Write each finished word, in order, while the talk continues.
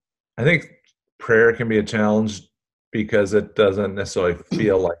I think prayer can be a challenge because it doesn't necessarily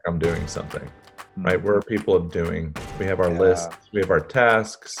feel like I'm doing something, right? We're people of doing. We have our Yeah, lists, we have our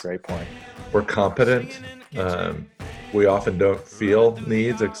tasks, great point. we're competent. Um, we often don't feel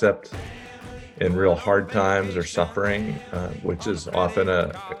needs except in real hard times or suffering, which is often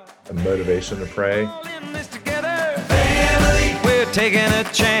a motivation to pray. We're taking a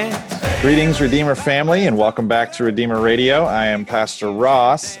chance. Greetings, Redeemer family, and welcome back to Redeemer Radio. I am Pastor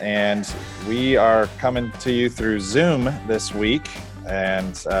Ross, and we are coming to you through Zoom this week.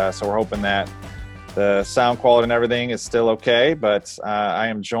 And so we're hoping that the sound quality and everything is still okay. But I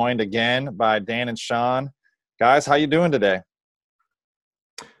am joined again by Dan and Sean. Guys, how you doing today?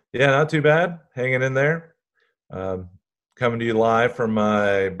 Yeah, not too bad. Hanging in there. Coming to you live from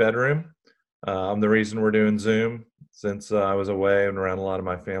my bedroom. I'm the reason we're doing Zoom since I was away and around a lot of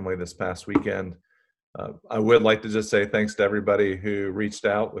my family this past weekend. I would like to just say thanks to everybody who reached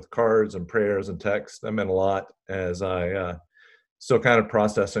out with cards and prayers and texts. That meant a lot as I still kind of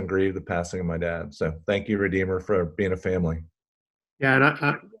process and grieve the passing of my dad. So thank you, Redeemer, for being a family. Yeah,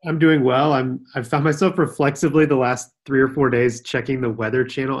 and I'm doing well. I've found myself reflexively the last 3 or 4 days checking the Weather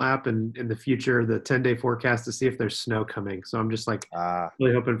Channel app and in the future the 10-day forecast to see if there's snow coming. So I'm just like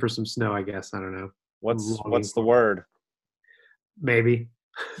really hoping for some snow, I guess. I don't know. What's the word? Maybe.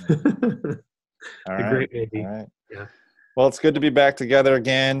 All right. Great maybe. All right. Yeah. Well, it's good to be back together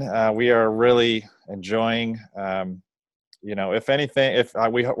again. We are really enjoying. If anything,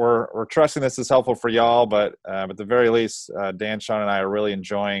 we're trusting this is helpful for y'all, but at the very least, Dan, Sean, and I are really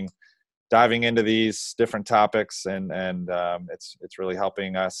enjoying diving into these different topics, and it's really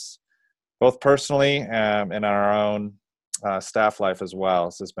helping us both personally and in our own staff life as well.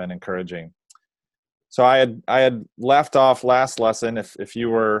 This has been encouraging. So I had left off last lesson. If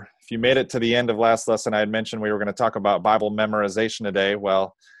you made it to the end of last lesson, I had mentioned we were going to talk about Bible memorization today.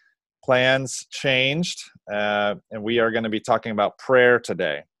 Well, plans changed, and we are going to be talking about prayer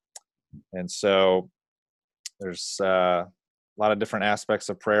today. And so there's a lot of different aspects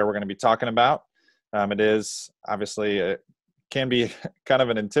of prayer we're going to be talking about. It can be kind of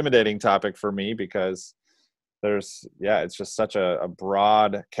an intimidating topic for me because it's just such a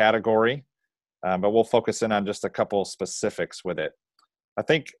broad category. But we'll focus in on just a couple specifics with it. I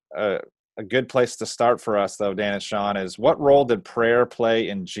think a good place to start for us, though, Dan and Sean, is what role did prayer play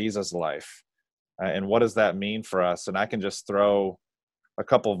in Jesus' life? And what does that mean for us? And I can just throw a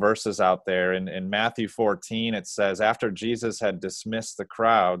couple verses out there. In Matthew 14, it says, after Jesus had dismissed the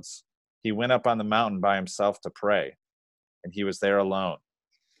crowds, he went up on the mountain by himself to pray, and he was there alone.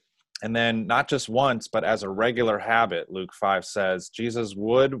 And then not just once, but as a regular habit, Luke 5 says, Jesus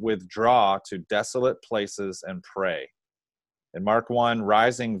would withdraw to desolate places and pray. In Mark 1,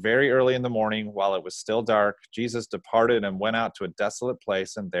 rising very early in the morning while it was still dark, Jesus departed and went out to a desolate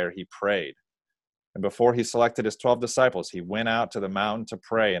place, and there he prayed. And before he selected his 12 disciples, he went out to the mountain to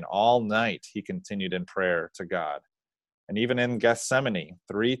pray, and all night he continued in prayer to God. And even in Gethsemane,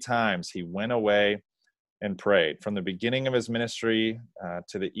 3 times he went away and prayed. From the beginning of his ministry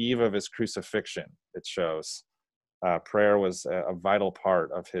to the eve of his crucifixion, it shows prayer was a vital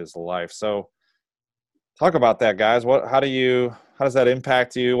part of his life. So talk about that, guys. How does that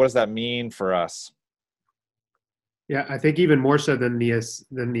impact you? What does that mean for us? Yeah, I think even more so than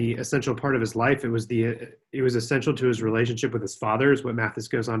the essential part of his life, it was essential to his relationship with his Father, is what Mathis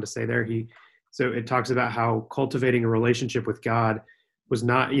goes on to say there. So it talks about how cultivating a relationship with God was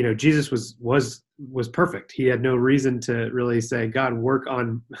not, Jesus was perfect. He had no reason to really say, God, work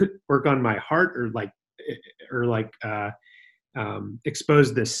on my heart, or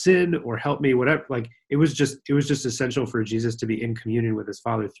expose this sin or help me, whatever. Like it was just essential for Jesus to be in communion with his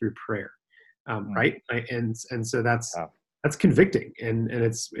Father through prayer. Right. And so that's convicting. And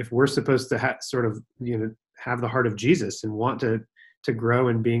it's, if we're supposed to have the heart of Jesus and want to grow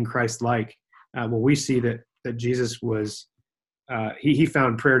in being Christ-like, we see that Jesus was, he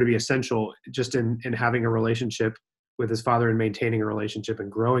found prayer to be essential just in having a relationship with his Father and maintaining a relationship and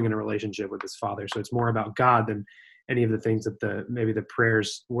growing in a relationship with his Father. So it's more about God than any of the things that maybe the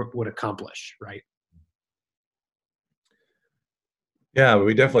prayers would accomplish. Right. Yeah,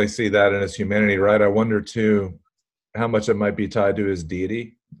 we definitely see that in his humanity, right? I wonder, too, how much it might be tied to his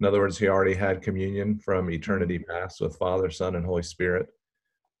deity. In other words, he already had communion from eternity past with Father, Son, and Holy Spirit,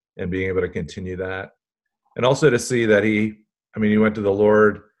 and being able to continue that. And also to see that he went to the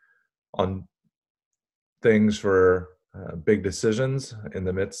Lord on things for big decisions in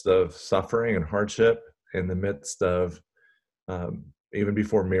the midst of suffering and hardship, in the midst of even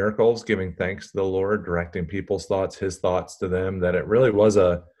before miracles, giving thanks to the Lord, directing people's thoughts, his thoughts to them, that it really was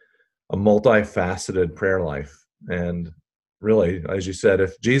a multifaceted prayer life. And really, as you said,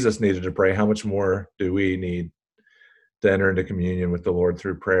 if Jesus needed to pray, how much more do we need to enter into communion with the Lord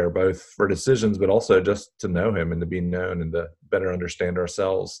through prayer, both for decisions, but also just to know him and to be known and to better understand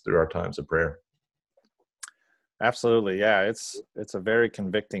ourselves through our times of prayer. Absolutely. Yeah. It's a very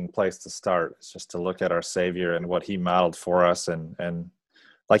convicting place to start. It's just to look at our Savior and what he modeled for us. And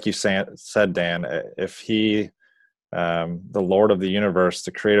like you said, Dan, if he, the Lord of the universe,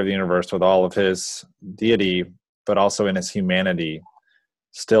 the creator of the universe with all of his deity, but also in his humanity,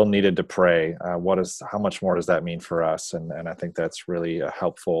 still needed to pray, how much more does that mean for us? And I think that's really a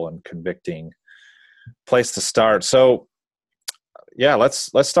helpful and convicting place to start. So yeah,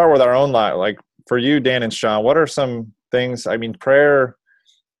 let's start with our own life. Like for you, Dan and Sean, what are some things? I mean, prayer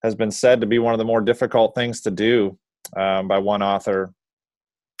has been said to be one of the more difficult things to do by one author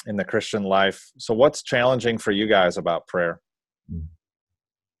in the Christian life. So what's challenging for you guys about prayer?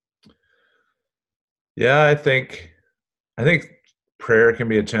 Yeah, I think prayer can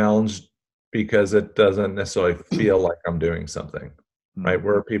be a challenge because it doesn't necessarily feel like I'm doing something, right?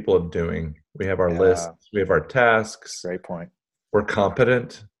 We're people of doing. We have our lists, we have our tasks. Great point. We're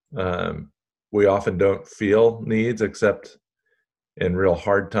competent. We often don't feel needs except in real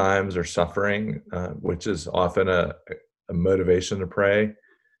hard times or suffering, which is often a motivation to pray.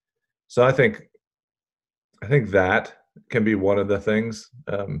 So I think that can be one of the things,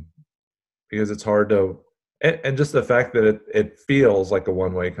 because it's hard to, and just the fact that it feels like a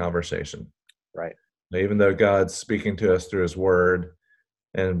one-way conversation. Right. Even though God's speaking to us through his word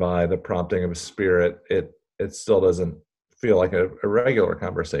and by the prompting of his spirit, it still doesn't feel like a regular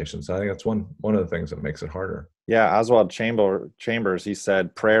conversation. So I think that's one of the things that makes it harder. Yeah. Oswald Chambers, he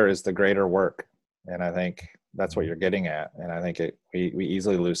said, prayer is the greater work. And I think that's what you're getting at. And I think we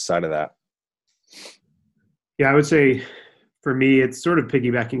easily lose sight of that. Yeah, I would say for me, it's sort of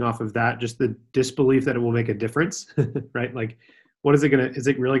piggybacking off of that, just the disbelief that it will make a difference, right? Like, is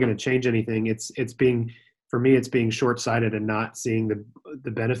it really going to change anything? For me, it's being short-sighted and not seeing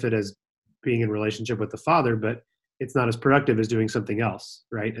the benefit as being in relationship with the Father, but it's not as productive as doing something else,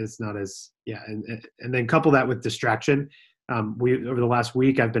 right? It's not as, and then couple that with distraction. Over the last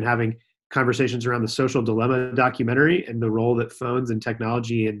week, I've been having conversations around the Social Dilemma documentary and the role that phones and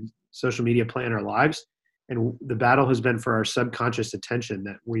technology and social media play in our lives. And the battle has been for our subconscious attention,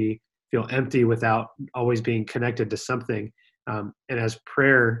 that we feel empty without always being connected to something. And as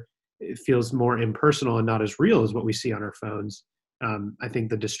prayer, it feels more impersonal and not as real as what we see on our phones. I think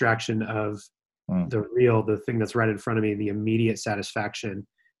the distraction of the thing that's right in front of me, the immediate satisfaction,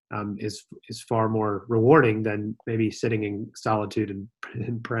 is far more rewarding than maybe sitting in solitude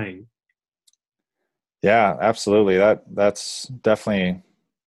and praying. Yeah, absolutely. That's definitely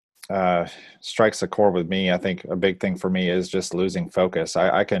strikes a chord with me. I think a big thing for me is just losing focus.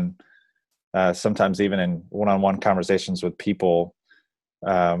 I can sometimes, even in one-on-one conversations with people,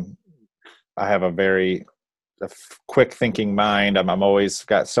 I have a very quick thinking mind. I'm always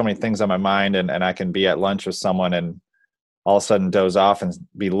got so many things on my mind, and I can be at lunch with someone and all of a sudden doze off and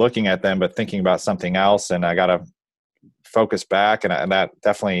be looking at them, but thinking about something else. And I got to focus back. And that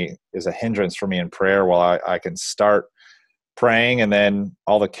definitely is a hindrance for me in prayer. While I can start praying and then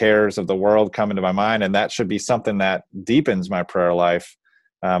all the cares of the world come into my mind, and that should be something that deepens my prayer life.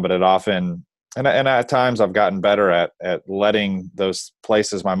 But it often, and at times I've gotten better at letting those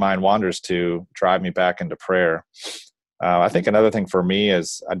places my mind wanders to drive me back into prayer. I think another thing for me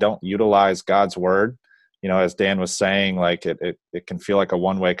is I don't utilize God's word. As Dan was saying, like it can feel like a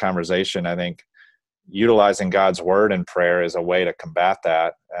one-way conversation. I think utilizing God's word in prayer is a way to combat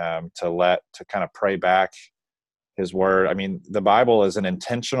that, to kind of pray back his word. I mean, the Bible is an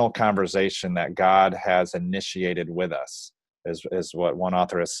intentional conversation that God has initiated with us, is what one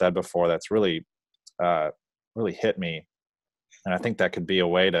author has said before. That's really hit me. And I think that could be a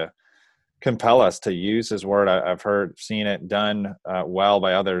way to compel us to use his word. I've seen it done well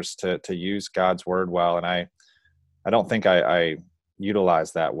by others to use God's word well. And I don't think I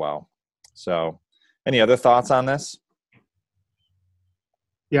utilize that well. So any other thoughts on this?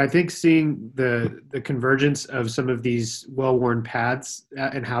 Yeah, I think seeing the convergence of some of these well-worn paths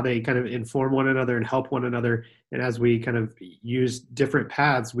and how they kind of inform one another and help one another. And as we kind of use different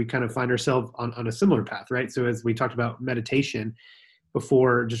paths, we kind of find ourselves on a similar path, right? So as we talked about meditation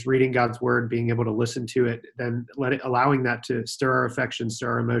before, just reading God's word, being able to listen to it, then allowing that to stir our affections,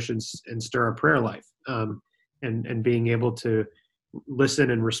 stir our emotions, and stir our prayer life, and being able to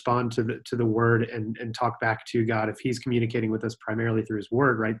listen and respond to the word and talk back to God. If he's communicating with us primarily through his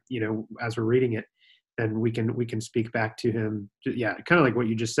word, right? As we're reading it, then we can speak back to him. Yeah. Kind of like what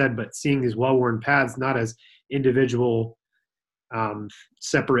you just said, but seeing these well-worn paths, not as individual,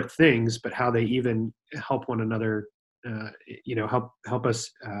 separate things, but how they even help one another help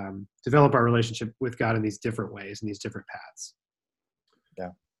us develop our relationship with God in these different ways, in these different paths. Yeah.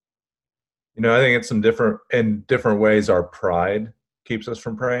 I think it's in different ways our pride keeps us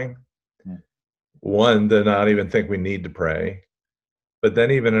from praying. One, to not even think we need to pray. But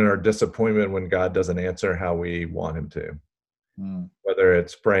then even in our disappointment when God doesn't answer how we want him to, whether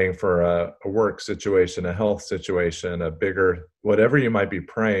it's praying for a work situation, a health situation, a bigger, whatever you might be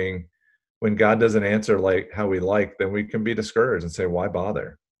praying, when God doesn't answer like how we like, then we can be discouraged and say, why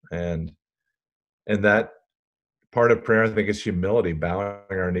bother? And that part of prayer, I think, is humility, bowing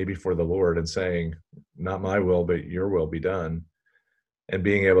our knee before the Lord and saying, not my will, but your will be done, and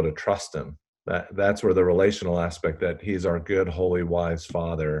being able to trust him. That's where the relational aspect, that he's our good, holy, wise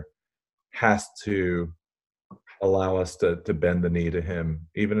Father, has to allow us to bend the knee to him,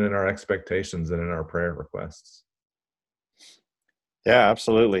 even in our expectations and in our prayer requests. Yeah,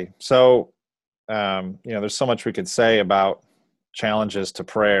 absolutely. So, there's so much we could say about challenges to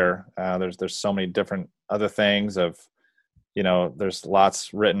prayer. There's so many different other things there's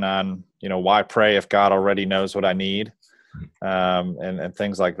lots written on, why pray if God already knows what I need, and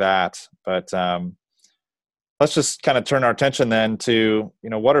things like that. But let's just kind of turn our attention then to,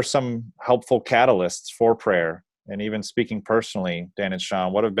 what are some helpful catalysts for prayer? And even speaking personally, Dan and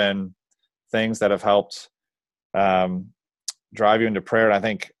Sean, what have been things that have helped drive you into prayer? And I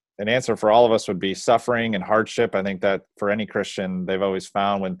think an answer for all of us would be suffering and hardship. I think that for any Christian, they've always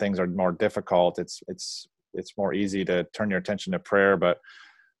found when things are more difficult, it's more easy to turn your attention to prayer. But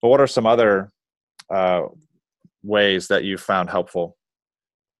what are some other ways that you found helpful?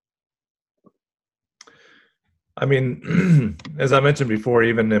 I mean, as I mentioned before,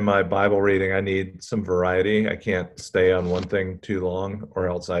 even in my Bible reading, I need some variety. I can't stay on one thing too long, or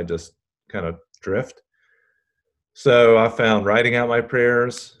else I just kind of drift. So I found writing out my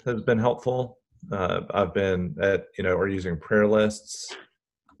prayers has been helpful. I've been or using prayer lists.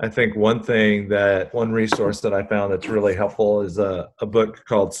 I think one resource that I found that's really helpful is a book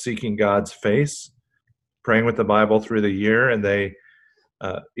called Seeking God's Face, Praying with the Bible Through the Year. And they,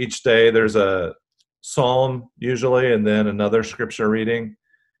 each day there's a psalm usually, and then another scripture reading.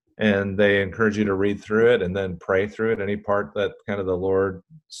 And they encourage you to read through it and then pray through it. Any part that kind of the Lord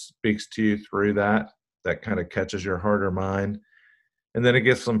speaks to you through that kind of catches your heart or mind. And then it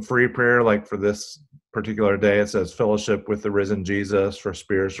gives some free prayer, like for this particular day, it says fellowship with the risen Jesus for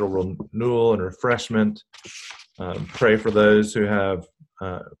spiritual renewal and refreshment. Pray for those who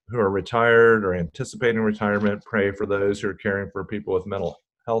are retired or anticipating retirement. Pray for those who are caring for people with mental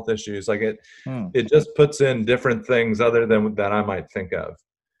health issues. Like it just puts in different things other than that I might think of.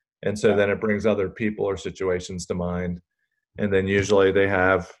 And so then it brings other people or situations to mind. And then usually they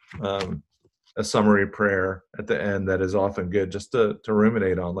have a summary prayer at the end that is often good just to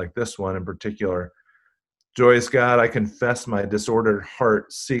ruminate on, like this one in particular. Joyous God, I confess my disordered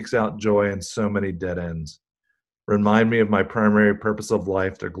heart seeks out joy in so many dead ends. Remind me of my primary purpose of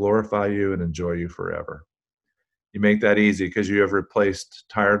life, to glorify you and enjoy you forever. You make that easy because you have replaced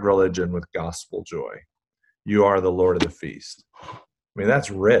tired religion with gospel joy. You are the Lord of the feast. I mean,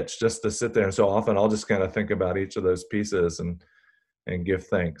 that's rich just to sit there. And so often I'll just kind of think about each of those pieces and give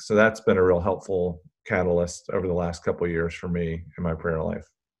thanks. So that's been a real helpful catalyst over the last couple of years for me in my prayer life.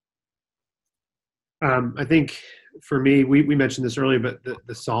 I think for me, we mentioned this earlier, but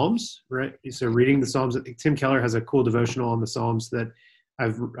the Psalms, right? So reading the Psalms, Tim Keller has a cool devotional on the Psalms that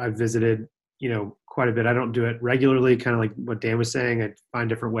I've visited, quite a bit. I don't do it regularly, kind of like what Dan was saying. I find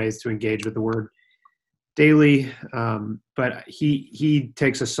different ways to engage with the word daily. But he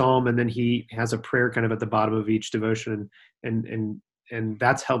takes a Psalm and then he has a prayer kind of at the bottom of each devotion. And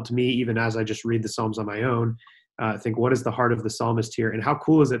that's helped me, even as I just read the Psalms on my own, think, what is the heart of the psalmist here? And how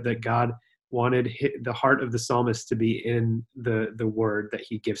cool is it that God wanted the heart of the psalmist to be in the word that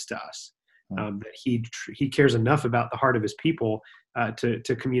he gives to us, that he cares enough about the heart of his people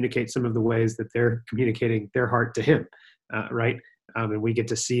to communicate some of the ways that they're communicating their heart to him, right? And we get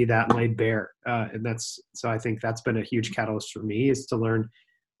to see that laid bare. So I think that's been a huge catalyst for me, is to learn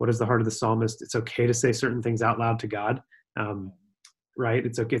what is the heart of the psalmist. It's okay to say certain things out loud to God, right?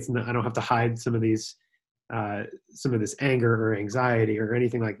 It's okay. I don't have to hide some of this anger or anxiety or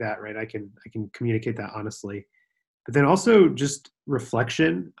anything like that, right? I can communicate that honestly. But then also just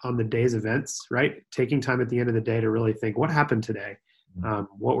reflection on the day's events, right? Taking time at the end of the day to really think, what happened today?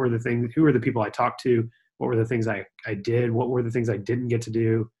 What were the things? Who were the people I talked to? What were the things I did? What were the things I didn't get to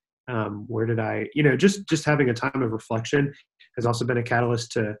do? Where did I, just having a time of reflection has also been a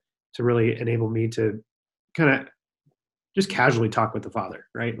catalyst to really enable me to kind of just casually talk with the Father,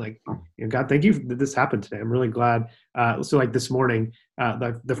 right? Like, God, thank you that this happened today. I'm really glad. So like this morning,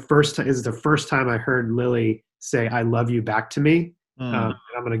 the first time I heard Lily say, "I love you" back to me. And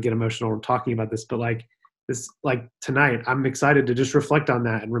I'm going to get emotional talking about this, but like tonight, I'm excited to just reflect on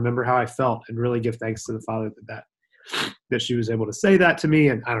that and remember how I felt and really give thanks to the Father that she was able to say that to me.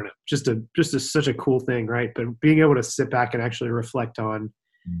 And I don't know, such a cool thing, right? But being able to sit back and actually reflect on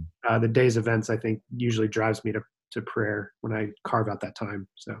the day's events, I think usually drives me to prayer when I carve out that time.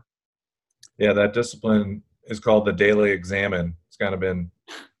 So, yeah, that discipline is called the daily examine. It's kind of been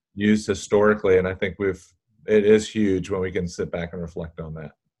used historically, and I think it is huge when we can sit back and reflect on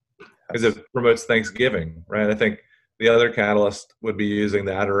that, because it promotes thanksgiving, right? I think the other catalyst would be using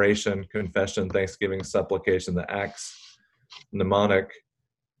the adoration, confession, thanksgiving, supplication, the acts, mnemonic,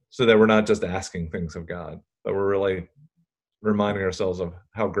 so that we're not just asking things of God, but we're really reminding ourselves of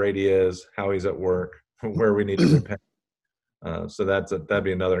how great He is, how He's at work, where we need to repent. So that'd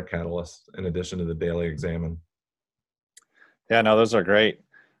be another catalyst in addition to the daily examine. Yeah, no, those are great.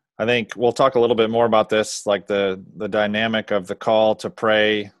 I think we'll talk a little bit more about this, like the dynamic of the call to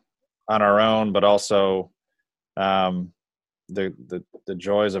pray on our own, but also the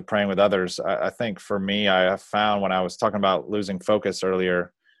joys of praying with others. I think for me, I have found, when I was talking about losing focus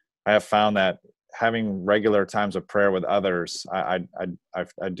earlier, I have found that having regular times of prayer with others, I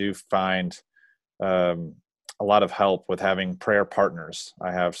do find a lot of help with having prayer partners.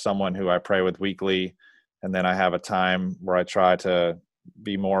 I have someone who I pray with weekly, and then I have a time where I try to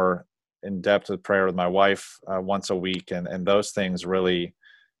be more in depth with prayer with my wife once a week, and those things really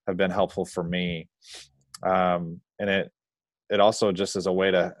have been helpful for me. And it also just is a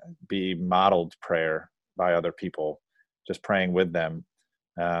way to be modeled prayer by other people, just praying with them.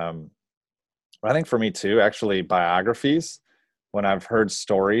 I think for me too, actually, biographies, when I've heard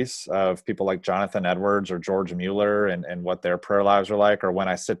stories of people like Jonathan Edwards or George Mueller and what their prayer lives are like, or when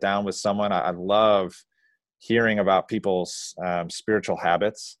I sit down with someone, I love hearing about people's spiritual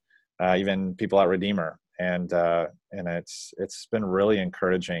habits, even people at Redeemer. And it's been really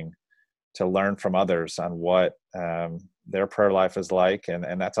encouraging to learn from others on what their prayer life is like.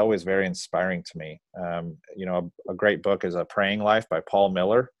 And that's always very inspiring to me. A great book is A Praying Life by Paul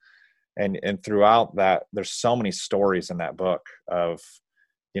Miller. And throughout that, there's so many stories in that book of,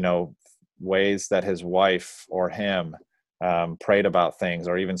 ways that his wife or him prayed about things,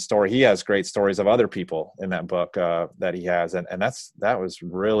 or even he has great stories of other people in that book that he has. And that was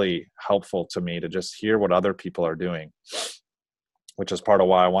really helpful to me to just hear what other people are doing, which is part of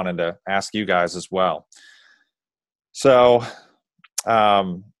why I wanted to ask you guys as well. So,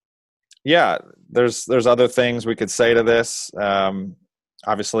 there's other things we could say to this.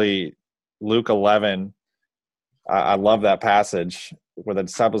 Obviously, Luke 11, I love that passage where the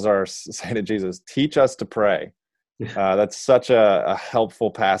disciples are saying to Jesus, "Teach us to pray." That's such a helpful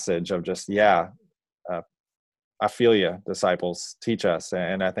passage of just, I feel you, disciples, teach us.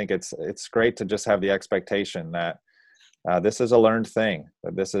 And I think it's great to just have the expectation that this is a learned thing,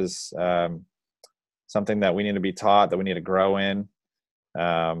 that this is something that we need to be taught, that we need to grow in.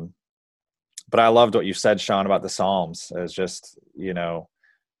 But I loved what you said, Sean, about the Psalms, as just,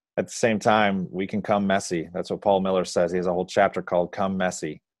 at the same time, we can come messy. That's what Paul Miller says. He has a whole chapter called Come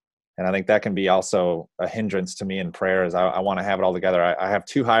Messy. And I think that can be also a hindrance to me in prayer, is I want to have it all together. I have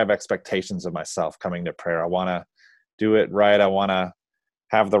too high of expectations of myself coming to prayer. I want to do it right. I want to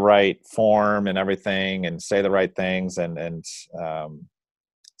have the right form and everything and say the right things. And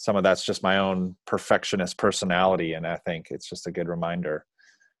some of that's just my own perfectionist personality. And I think it's just a good reminder.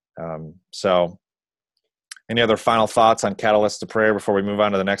 So any other final thoughts on catalysts to prayer before we move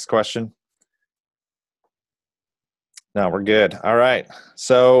on to the next question? No, we're good. All right.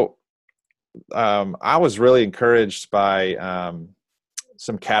 So I was really encouraged by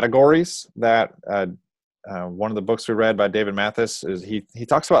some categories that one of the books we read by David Mathis is he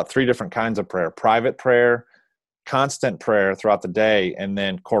talks about 3 different kinds of prayer: private prayer, constant prayer throughout the day, and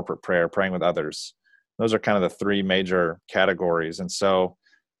then corporate prayer, praying with others. Those are kind of the 3 major categories. And so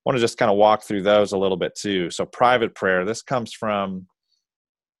I want to just kind of walk through those a little bit too. So private prayer, this comes from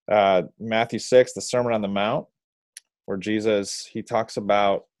Matthew 6, the Sermon on the Mount, where Jesus, he talks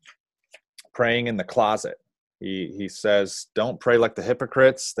about praying in the closet. He says, don't pray like the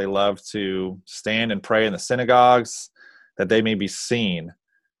hypocrites. They love to stand and pray in the synagogues that they may be seen.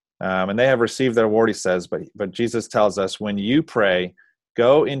 And they have received their reward, he says. But Jesus tells us, when you pray,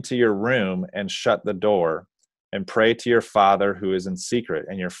 go into your room and shut the door and pray to your Father who is in secret,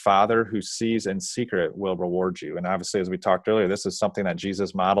 and your Father who sees in secret will reward you. And obviously, as we talked earlier, this is something that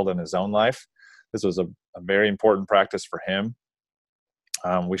Jesus modeled in his own life. This was a very important practice for him.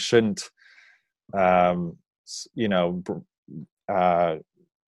 We shouldn't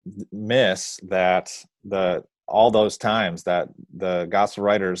miss that all those times that the gospel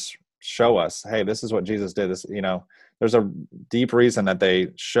writers show us, hey, this is what Jesus did. This, there's a deep reason that they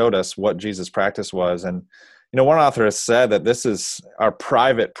showed us what Jesus' practice was. And, one author has said that this is our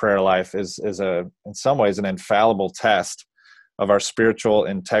private prayer life is in some ways an infallible test of our spiritual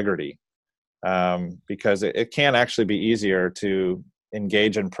integrity. Because it can actually be easier to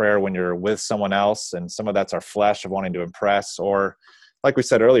engage in prayer when you're with someone else. And some of that's our flesh of wanting to impress, or like we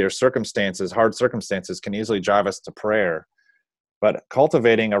said earlier, hard circumstances can easily drive us to prayer. But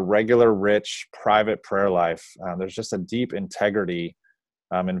cultivating a regular, rich, private prayer life, there's just a deep integrity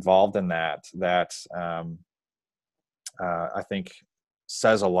involved in that I think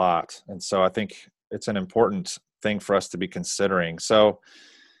says a lot. And so I think it's an important thing for us to be considering. So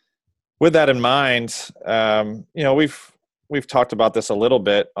with that in mind, we've talked about this a little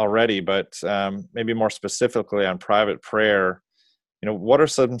bit already, but maybe more specifically on private prayer, what are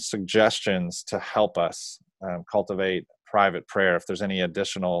some suggestions to help us cultivate private prayer, if there's any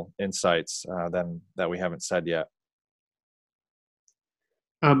additional insights that we haven't said yet?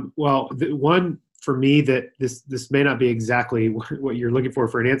 Well, the one for me that this may not be exactly what you're looking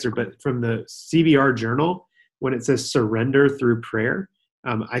for an answer, but from the CBR journal, when it says surrender through prayer,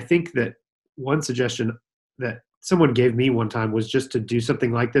 I think that one suggestion that someone gave me one time was just to do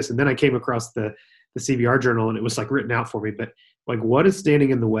something like this. And then I came across the CBR journal, and it was like written out for me, but like, what is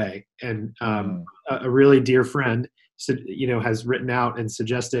standing in the way? And a really dear friend has written out and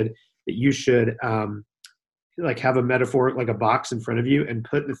suggested that you should have a metaphor, like a box in front of you, and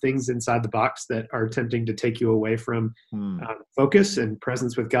put the things inside the box that are attempting to take you away from focus and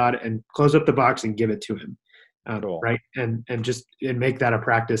presence with God, and close up the box and give it to him. Cool. Right. And make that a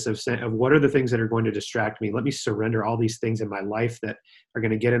practice of what are the things that are going to distract me? Let me surrender all these things in my life that are going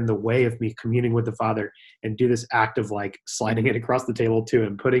to get in the way of me communing with the Father, and do this act of like sliding it across the table to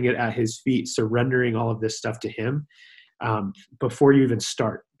him, putting it at his feet, surrendering all of this stuff to him before you even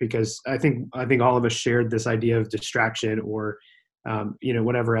start. Because I think all of us shared this idea of distraction or,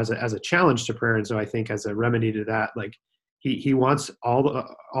 whatever as a challenge to prayer. And so I think as a remedy to that, like, He wants all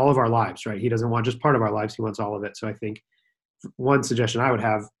of our lives, right? He doesn't want just part of our lives. He wants all of it. So I think one suggestion I would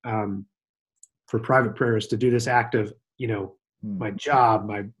have for private prayer is to do this act of, my job,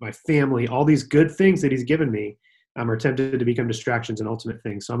 my family, all these good things that he's given me are tempted to become distractions and ultimate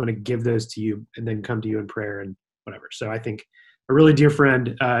things. So I'm going to give those to you and then come to you in prayer and whatever. So I think a really dear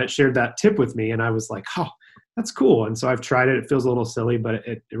friend shared that tip with me, and I was like, oh, that's cool. And so I've tried it. It feels a little silly, but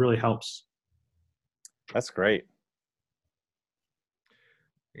it really helps. That's great.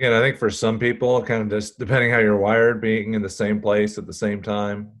 Again, I think for some people, kind of just depending how you're wired, being in the same place at the same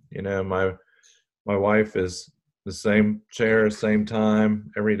time. My wife is the same chair, same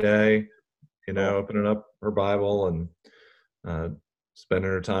time every day. Opening up her Bible and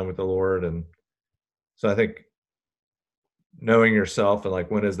spending her time with the Lord. And so I think knowing yourself and like,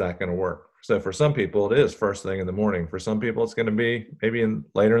 when is that going to work? So for some people, it is first thing in the morning. For some people, it's going to be maybe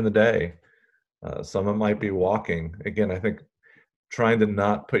later in the day. Some it might be walking. Again, I think trying to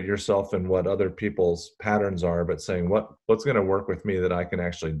not put yourself in what other people's patterns are, but saying what's going to work with me that I can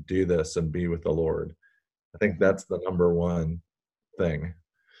actually do this and be with the Lord. I think that's the number one thing.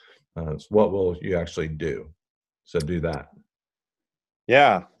 It's what will you actually do? So do that.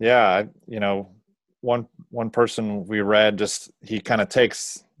 Yeah. One person we read, he kind of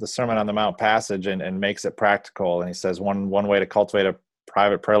takes the Sermon on the Mount passage and makes it practical. And he says one way to cultivate a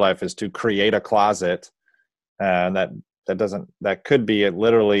private prayer life is to create a closet, and that could be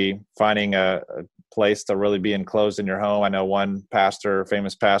literally finding a place to really be enclosed in your home. I know one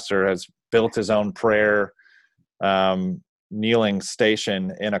famous pastor, has built his own prayer kneeling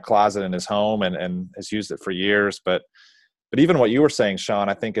station in a closet in his home and has used it for years. But even what you were saying, Sean,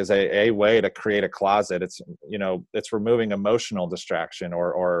 I think is a way to create a closet. It's removing emotional distraction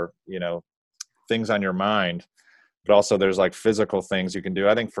or things on your mind, but also there's like physical things you can do.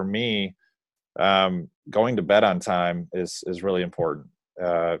 I think for me, going to bed on time is really important,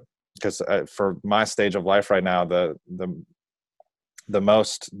 because for my stage of life right now, the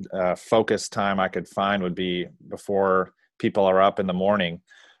most focused time I could find would be before people are up in the morning.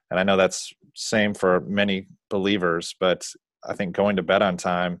 And I know that's same for many believers, but I think going to bed on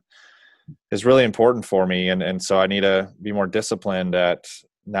time is really important for me. And so I need to be more disciplined at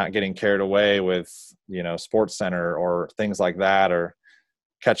not getting carried away with, Sports Center or things like that, or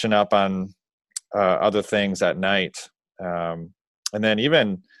catching up on other things at night. And then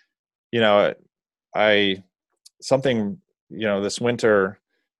even, this winter,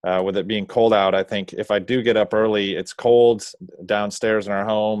 with it being cold out, I think if I do get up early, it's cold downstairs in our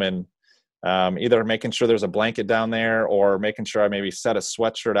home, and either making sure there's a blanket down there or making sure I maybe set a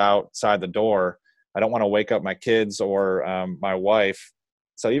sweatshirt outside the door. I don't want to wake up my kids or my wife.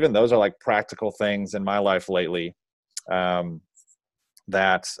 So even those are like practical things in my life lately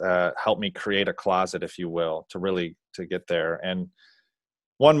that help me create a closet, if you will, to get there. And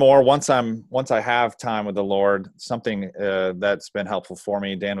one more, once I have time with the Lord, something that's been helpful for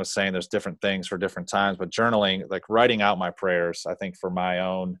me. Dan was saying there's different things for different times, but journaling, like writing out my prayers, I think for my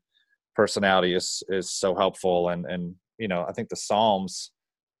own personality is so helpful. And I think the Psalms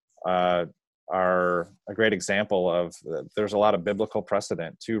are a great example of there's a lot of biblical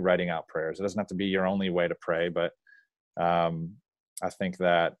precedent to writing out prayers. It doesn't have to be your only way to pray, but I think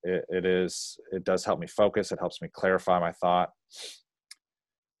that it does help me focus. It helps me clarify my thought.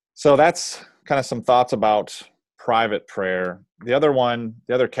 So that's kind of some thoughts about private prayer. The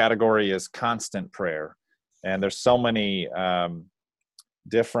other category is constant prayer. And there's so many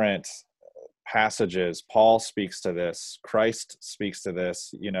different passages. Paul speaks to this. Christ speaks to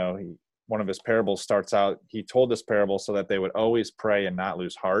this. One of his parables starts out, he told this parable so that they would always pray and not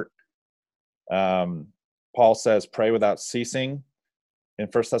lose heart. Paul says, pray without ceasing. In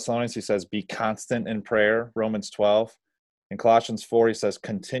 1 Thessalonians, he says, be constant in prayer. Romans 12. In Colossians 4, he says,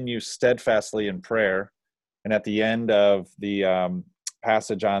 continue steadfastly in prayer. And at the end of the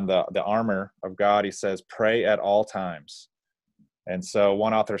passage on the armor of God, he says, pray at all times. And so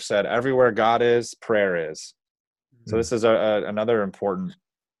one author said, everywhere God is, prayer is. So this is another important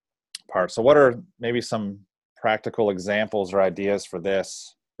part. So what are maybe some practical examples or ideas for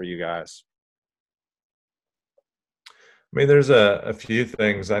this for you guys? I mean, there's a few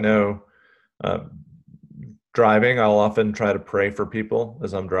things. I know driving, I'll often try to pray for people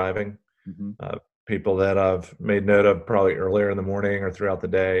as I'm driving. Mm-hmm. People that I've made note of probably earlier in the morning or throughout the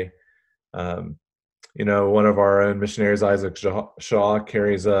day. One of our own missionaries, Isaac Shaw,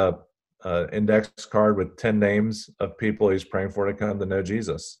 carries a index card with 10 names of people he's praying for to come to know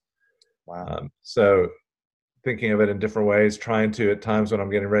Jesus. Wow. So thinking of it in different ways, trying to, at times when I'm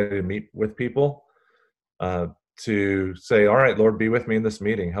getting ready to meet with people, to say, all right, Lord, be with me in this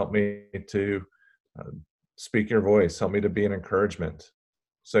meeting. Help me to speak your voice. Help me to be an encouragement.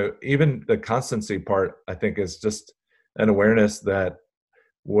 So even the constancy part, I think, is just an awareness that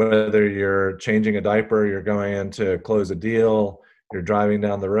whether you're changing a diaper, you're going in to close a deal, you're driving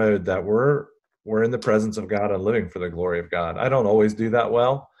down the road, that we're in the presence of God and living for the glory of God. I don't always do that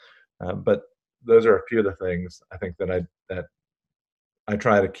well, but those are a few of the things I think that I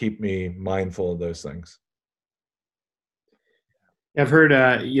try to keep me mindful of those things. I've heard,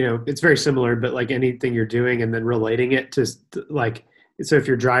 it's very similar, but like anything you're doing and then relating it to like, so if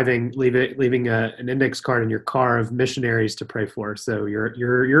you're driving, leaving an index card in your car of missionaries to pray for. So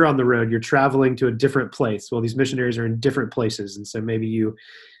you're on the road, you're traveling to a different place. Well, these missionaries are in different places. And so maybe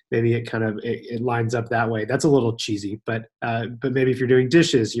it kind of, it lines up that way. That's a little cheesy, but maybe if you're doing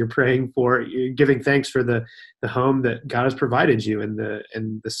dishes, you're giving thanks for the home that God has provided you and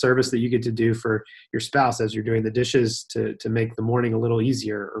the service that you get to do for your spouse as you're doing the dishes to make the morning a little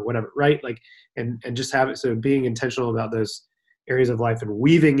easier or whatever, right? Like, and just have it. So being intentional about those areas of life and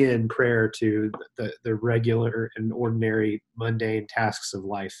weaving in prayer to the regular and ordinary mundane tasks of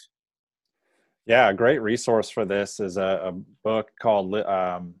life. Yeah, a great resource for this is a book called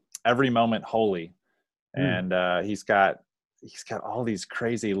Every Moment Holy. And he's got all these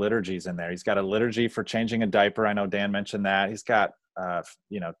crazy liturgies in there. He's got a liturgy for changing a diaper. I know Dan mentioned that. He's got,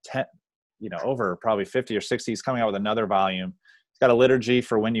 10, over probably 50 or 60. He's coming out with another volume. He's got a liturgy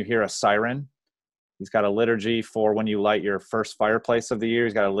for when you hear a siren. He's got a liturgy for when you light your first fireplace of the year.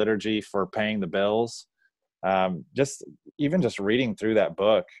 He's got a liturgy for paying the bills. Just reading through that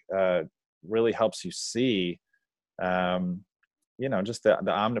book really helps you see, just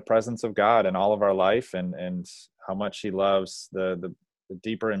the omnipresence of God in all of our life and how much he loves the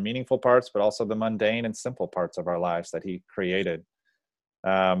deeper and meaningful parts, but also the mundane and simple parts of our lives that he created.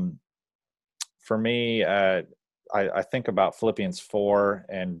 For me, I think about Philippians 4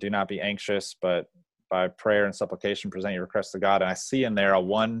 and do not be anxious, but by prayer and supplication, present your requests to God. And I see in there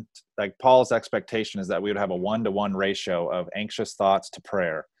like Paul's expectation is that we would have a 1-to-1 ratio of anxious thoughts to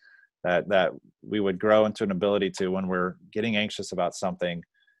prayer, that we would grow into an ability to, when we're getting anxious about something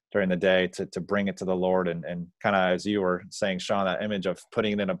during the day, to bring it to the Lord and kind of, as you were saying, Sean, that image of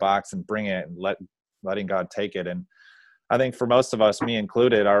putting it in a box and bringing it and letting God take it. And I think for most of us, me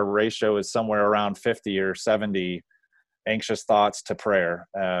included, our ratio is somewhere around 50 or 70 anxious thoughts to prayer.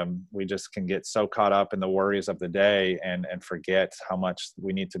 We just can get so caught up in the worries of the day and forget how much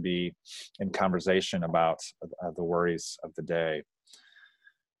we need to be in conversation about the worries of the day.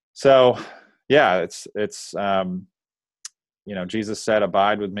 So yeah, it's Jesus said,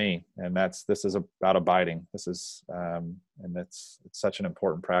 "Abide with me," and this is about abiding. This is, and it's such an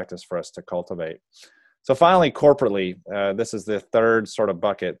important practice for us to cultivate. So finally, corporately, this is the third sort of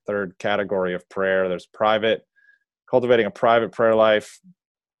bucket, third category of prayer. There's cultivating a private prayer life,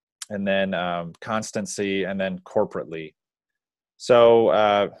 and then constancy, and then corporately.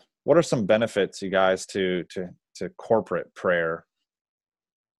 So, what are some benefits, you guys, to corporate prayer?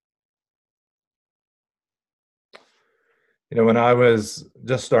 When I was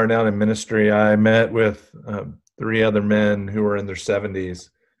just starting out in ministry, I met with 3 other men who were in their 70s,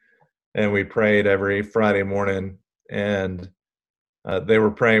 and we prayed every Friday morning. And we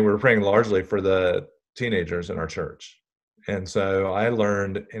were praying largely for the teenagers in our church. And so I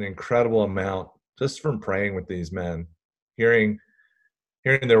learned an incredible amount just from praying with these men, hearing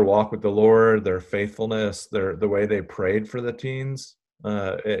their walk with the Lord, their faithfulness, the way they prayed for the teens.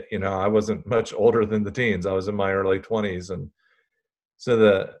 I wasn't much older than the teens. I was in my early 20s. And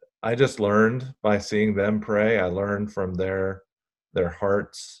so I just learned by seeing them pray. I learned from their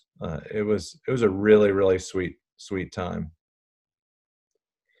hearts. It was a really, really sweet time.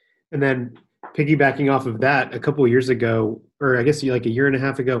 And then piggybacking off of that, a couple of years ago, or I guess like a year and a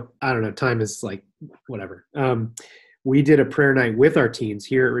half ago, I don't know, time is like whatever. We did a prayer night with our teens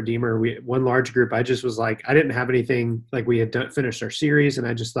here at Redeemer. One large group. I just was like, I didn't have anything, like we had finished our series, and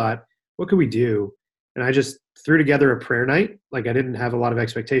I just thought, what could we do? And I just threw together a prayer night. Like I didn't have a lot of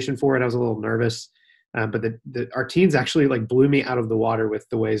expectation for it. I was a little nervous, but our teens actually like blew me out of the water with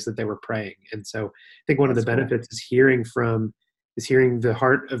the ways that they were praying. And so I think one of the benefits is hearing the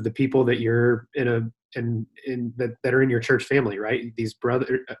heart of the people that you're that are in your church family, right? These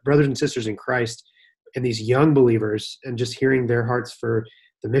brothers and sisters in Christ, and these young believers, and just hearing their hearts for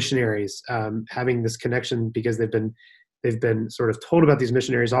the missionaries, having this connection because they've been sort of told about these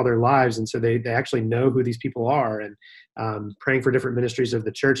missionaries all their lives, and so they actually know who these people are, and praying for different ministries of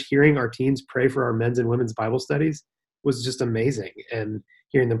the church. Hearing our teens pray for our men's and women's Bible studies was just amazing, and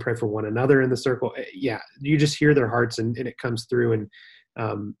hearing them pray for one another in the circle. Yeah, you just hear their hearts, and it comes through,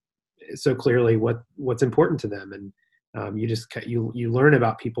 and so clearly what's important to them, and you learn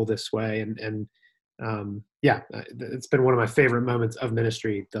about people this way, and it's been one of my favorite moments of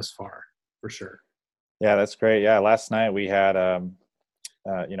ministry thus far, for sure. Yeah, that's great. Yeah, last night we had a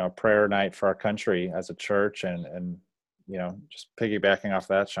prayer night for our country as a church, and just piggybacking off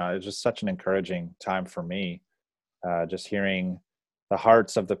that, Sean, it's just such an encouraging time for me. Just hearing the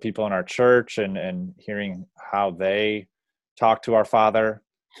hearts of the people in our church, and hearing how they talk to our Father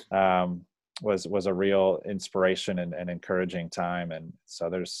was a real inspiration and encouraging time. And so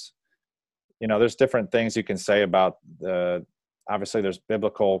there's different things you can say about obviously there's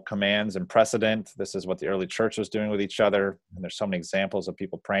biblical commands and precedent. This is what the early church was doing with each other. And there's so many examples of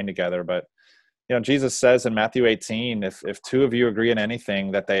people praying together. But, Jesus says in Matthew 18, if 2 of you agree on anything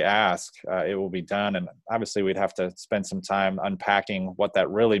that they ask, it will be done. And obviously we'd have to spend some time unpacking what that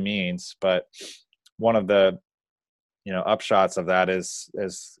really means. But one of the, upshots of that is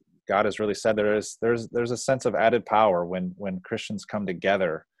God has really said there's a sense of added power when Christians come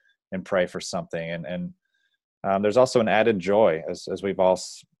together and pray for something. And there's also an added joy, as we've all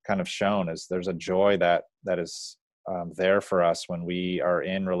kind of shown, is there's a joy that is there for us when we are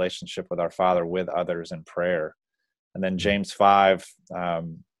in relationship with our Father, with others in prayer. And then James 5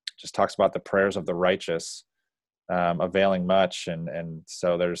 just talks about the prayers of the righteous availing much. And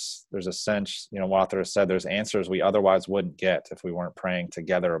so there's a sense, one author has said there's answers we otherwise wouldn't get if we weren't praying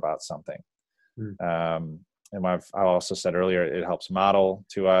together about something. And I also said earlier, it helps model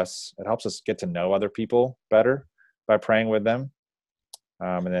to us. It helps us get to know other people better by praying with them.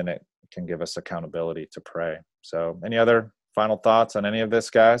 And then it can give us accountability to pray. So any other final thoughts on any of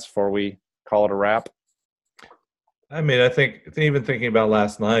this, guys, before we call it a wrap? I mean, I think even thinking about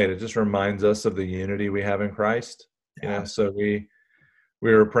last night, it just reminds us of the unity we have in Christ. Yeah. So we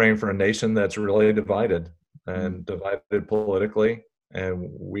were praying for a nation that's really divided and divided politically. And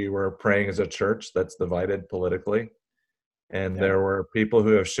we were praying as a church that's divided politically. And there were people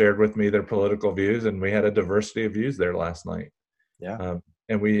who have shared with me their political views, and we had a diversity of views there last night. Yeah.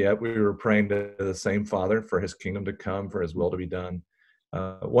 And we were praying to the same Father for his kingdom to come, for his will to be done.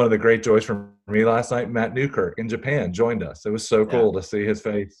 One of the great joys for me last night, Matt Newkirk in Japan joined us. It was so cool to see his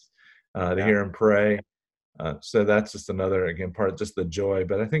face, to hear him pray. So that's just another, again, part of just the joy.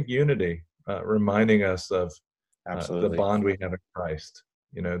 But I think unity, reminding us of the bond we have in Christ.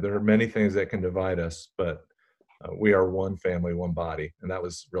 There are many things that can divide us, but we are one family, one body. And that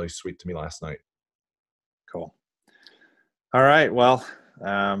was really sweet to me last night. Cool. All right. Well,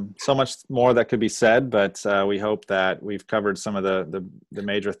 so much more that could be said, but we hope that we've covered some of the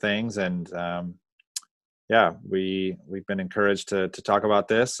major things. And we've been encouraged to talk about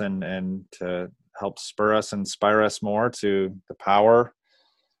this and to help spur us, inspire us more to the power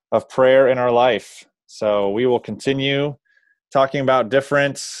of prayer in our life. So we will continue talking about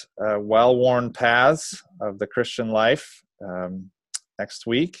different well-worn paths of the Christian life next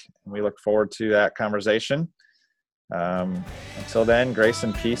week. And we look forward to that conversation. Until then, grace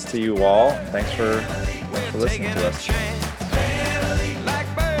and peace to you all. Thanks for listening to us.